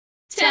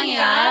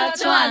태양이가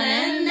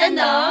좋아하는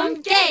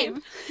랜덤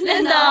게임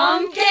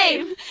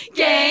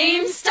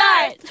게임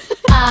스타트.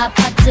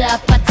 아파트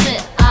아파트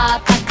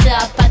아파트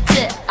아파트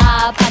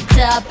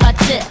아파트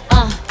아파트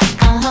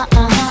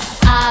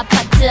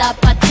아파트 아파트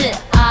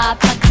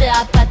아파트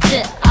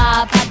아파트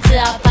아파트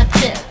아파트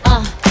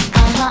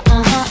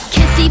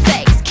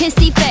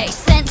kissy face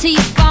sent to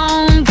your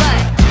phone,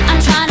 but I'm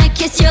tryna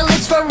kiss your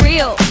lips for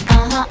real.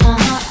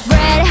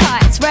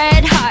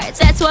 Red hearts,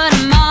 that's what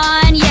I'm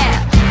on,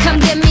 yeah. Come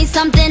give me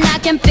something I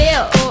can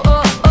feel.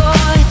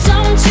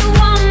 Don't you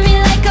want me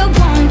like I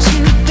want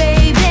you,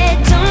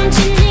 baby? Don't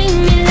you need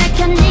me like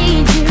I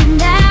need you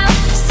now?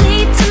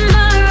 Sleep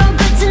tomorrow,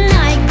 but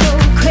tonight go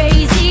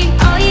crazy.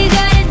 All you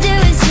gotta do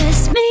is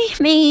just meet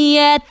me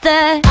at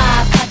the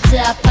아파트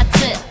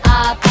아파트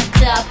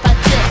아파트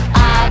아파트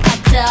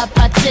아파트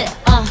아파트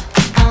아파트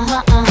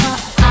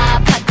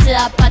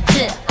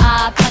아파트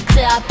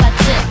아파트 아파트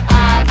아파트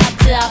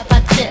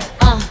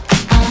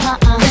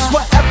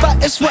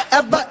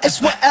It's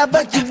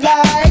whatever you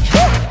like.